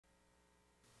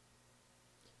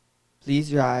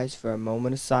Please rise for a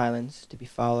moment of silence to be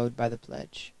followed by the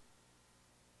pledge.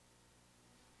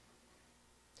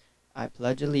 I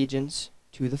pledge allegiance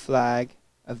to the flag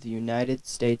of the United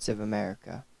States of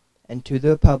America and to the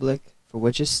republic for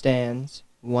which it stands,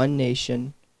 one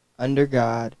nation, under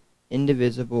God,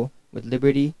 indivisible, with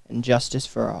liberty and justice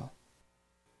for all.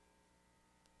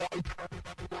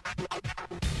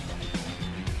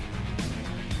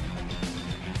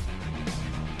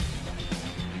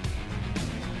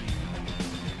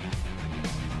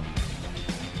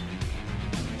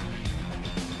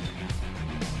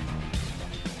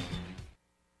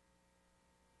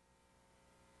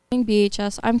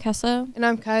 BHS, I'm Kessa. And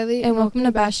I'm Kylie. And welcome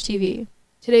to Bash TV.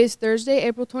 Today is Thursday,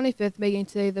 April 25th, making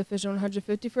today the official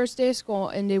 151st day of school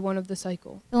and day one of the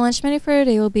cycle. The lunch menu for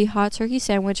today will be hot turkey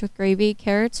sandwich with gravy,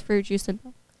 carrots, fruit juice, and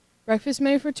milk. Breakfast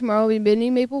menu for tomorrow will be mini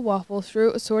maple waffles,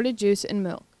 fruit, assorted juice, and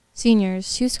milk.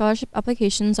 Seniors, 2 scholarship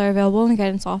applications are available in the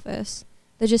guidance office: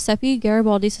 the Giuseppe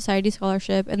Garibaldi Society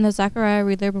Scholarship and the Zachariah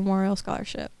Reedler Memorial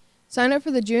Scholarship. Sign up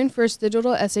for the June 1st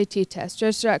digital SAT test.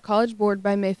 Register at College Board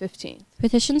by May 15th.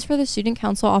 Petitions for the Student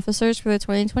Council officers for the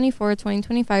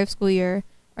 2024-2025 school year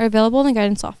are available in the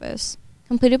guidance office.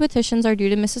 Completed petitions are due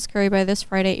to Mrs. Curry by this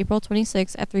Friday, April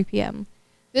 26th at 3 p.m.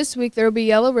 This week there will be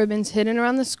yellow ribbons hidden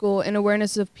around the school in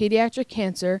awareness of pediatric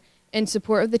cancer in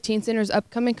support of the Teen Center's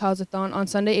upcoming cause-a-thon on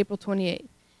Sunday, April 28th.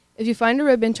 If you find a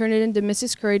ribbon, turn it into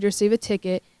Mrs. Curry to receive a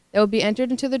ticket that will be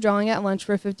entered into the drawing at lunch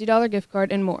for a $50 gift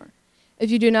card and more. If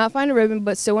you do not find a ribbon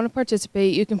but still want to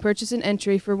participate, you can purchase an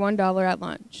entry for $1 at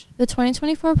lunch. The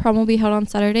 2024 prom will be held on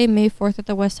Saturday, May 4th at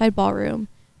the Westside Ballroom.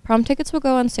 Prom tickets will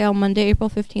go on sale Monday, April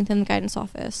 15th in the guidance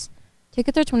office.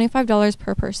 Tickets are $25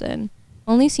 per person.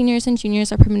 Only seniors and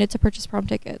juniors are permitted to purchase prom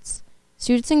tickets.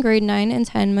 Students in grade 9 and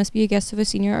 10 must be a guest of a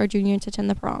senior or junior to attend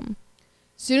the prom.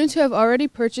 Students who have already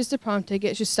purchased a prom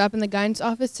ticket should stop in the guidance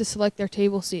office to select their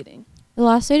table seating. The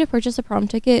last day to purchase a prom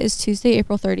ticket is Tuesday,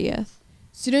 April 30th.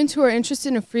 Students who are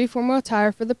interested in free formal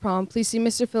attire for the prom, please see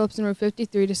Mr. Phillips in room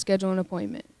 53 to schedule an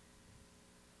appointment.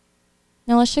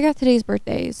 Now let's check out today's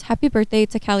birthdays. Happy birthday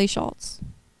to Callie Schultz.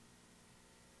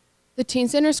 The Teen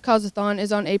Center's cause-a-thon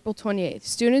is on April 28th.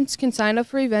 Students can sign up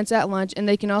for events at lunch, and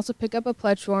they can also pick up a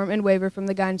pledge form and waiver from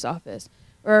the guidance office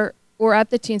or at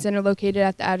the Teen Center located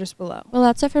at the address below. Well,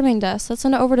 that's it for main desk. Let's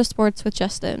send it over to sports with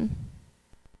Justin.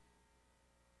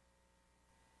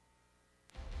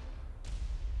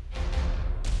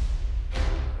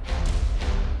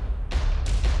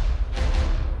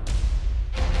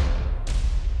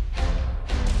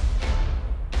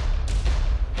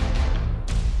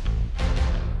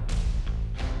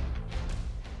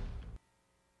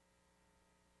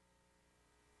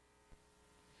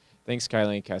 Thanks,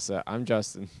 Kylie and Kessa. I'm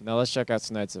Justin. Now let's check out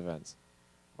tonight's events.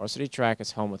 Varsity track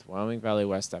is home with Wyoming Valley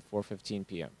West at 4:15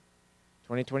 p.m.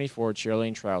 2024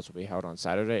 cheerleading trials will be held on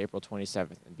Saturday, April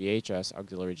 27th in BHS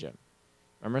Auxiliary Gym.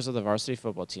 Members of the varsity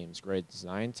football teams, grades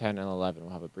 9, 10, and 11,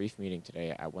 will have a brief meeting today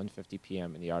at 1:50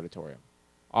 p.m. in the auditorium.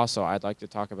 Also, I'd like to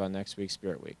talk about next week's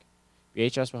Spirit Week.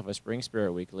 BHS will have a Spring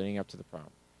Spirit Week leading up to the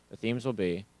prom. The themes will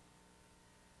be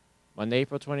Monday,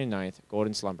 April 29th,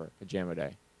 Golden Slumber, Pajama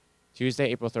Day.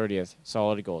 Tuesday, April 30th,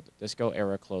 Solid Gold,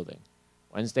 Disco-era clothing.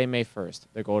 Wednesday, May 1st,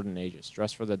 The Golden Ages,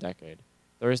 Dress for the Decade.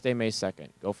 Thursday, May 2nd,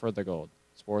 Go for the Gold,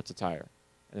 Sports Attire.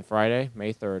 And Friday,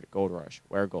 May 3rd, Gold Rush,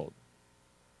 Wear Gold.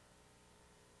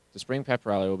 The Spring Pep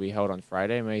Rally will be held on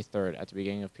Friday, May 3rd at the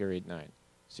beginning of Period 9.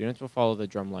 Students will follow the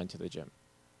drum line to the gym.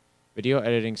 Video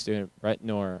editing student Brett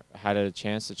Knorr had a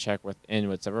chance to check with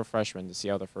several freshmen to see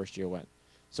how their first year went,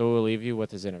 so we'll leave you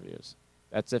with his interviews.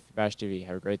 That's it for Bash TV.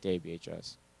 Have a great day,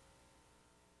 BHS.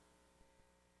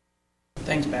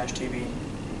 Thanks, Bash TV.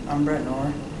 I'm Brett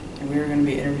Knorr, and we are going to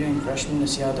be interviewing freshmen to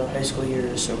see how their high school year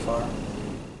is so far.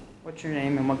 What's your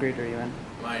name and what grade are you in?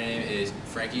 My name is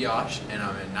Frankie Yosh, and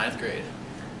I'm in 9th grade.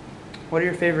 What are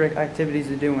your favorite activities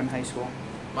to do in high school?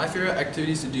 My favorite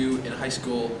activities to do in high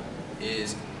school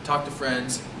is talk to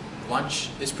friends,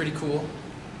 lunch is pretty cool,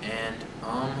 and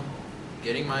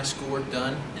getting my schoolwork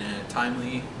done in a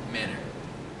timely manner.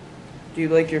 Do you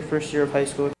like your first year of high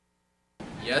school?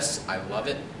 Yes, I love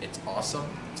it. It's awesome.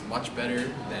 It's much better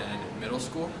than middle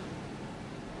school.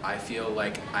 I feel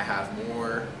like I have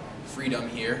more freedom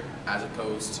here as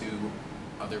opposed to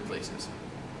other places.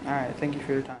 Alright, thank you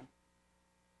for your time.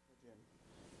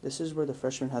 This is where the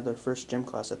freshmen had their first gym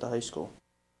class at the high school.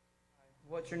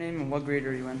 What's your name and what grade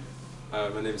are you in?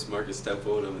 My name is Marcus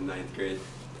Temple and I'm in 9th grade.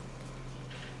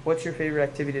 What's your favorite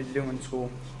activity to do in school?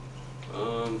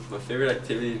 My favorite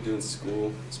activity to do in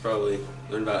school is probably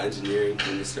learn about engineering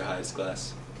in Mr. Hyde's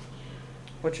class.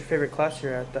 What's your favorite class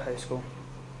here at the high school?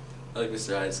 I like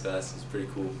Mr. Hyde's class, it's pretty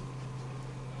cool.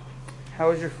 How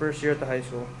was your first year at the high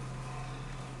school?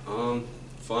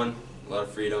 Fun, a lot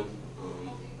of freedom,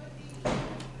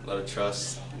 a lot of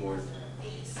trust.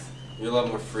 You're a lot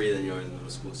more free than you are in middle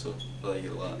school, so I like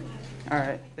it a lot. All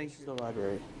right, thank you for the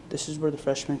library. This is where the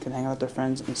freshmen can hang out with their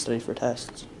friends and study for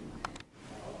tests.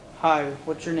 Hi,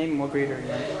 what's your name and what grade are you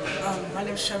in? My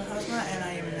name is Trevor Hosma and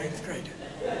I am in 9th grade.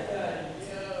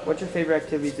 What's your favorite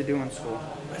activity to do in school?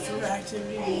 My favorite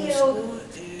activity in school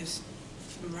is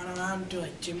run around, do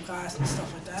like gym class and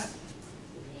stuff like that.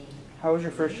 How was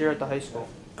your first year at the high school?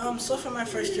 So for my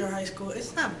first year of high school,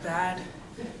 it's not bad.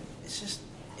 It's just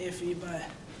iffy, but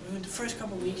the first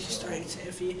couple of weeks you start, it's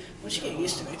iffy. Once you get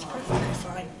used to it, it's perfectly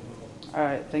fine. All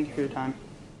right, thank you for your time.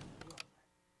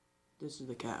 This is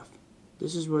the CAF.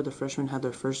 This is where the freshmen had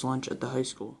their first lunch at the high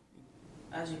school.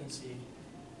 As you can see,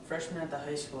 freshmen at the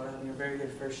high school are having a very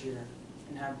good first year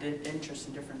and have interest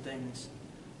in different things.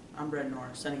 I'm Brett Norr,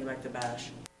 sending it back to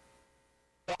Bash.